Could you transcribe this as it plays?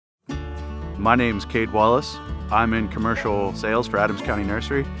My name's Cade Wallace. I'm in commercial sales for Adams County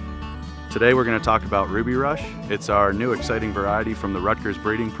Nursery. Today we're going to talk about RubyRush. It's our new exciting variety from the Rutgers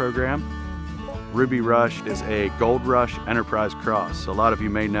breeding program. RubyRush is a GoldRush Enterprise cross. A lot of you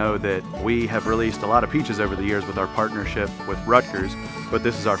may know that we have released a lot of peaches over the years with our partnership with Rutgers, but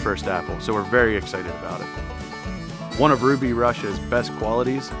this is our first apple, so we're very excited about it. One of RubyRush's best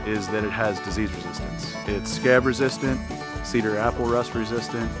qualities is that it has disease resistance. It's scab-resistant, cedar apple rust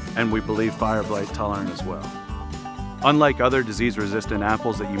resistant, and we believe fire blight tolerant as well. Unlike other disease-resistant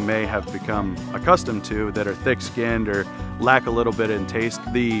apples that you may have become accustomed to that are thick-skinned or lack a little bit in taste,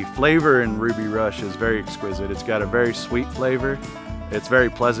 the flavor in RubyRush is very exquisite. It's got a very sweet flavor. It's very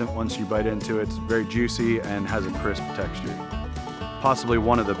pleasant once you bite into it. It's very juicy and has a crisp texture. Possibly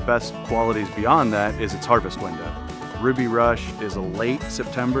one of the best qualities beyond that is its harvest window. RubyRush is a late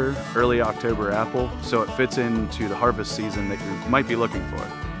September, early October apple, so it fits into the harvest season that you might be looking for.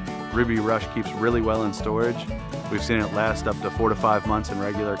 RubyRush keeps really well in storage. We've seen it last up to 4 to 5 months in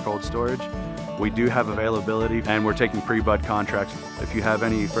regular cold storage. We do have availability and we're taking pre-bud contracts. If you have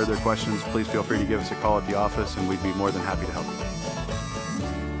any further questions, please feel free to give us a call at the office and we'd be more than happy to help you.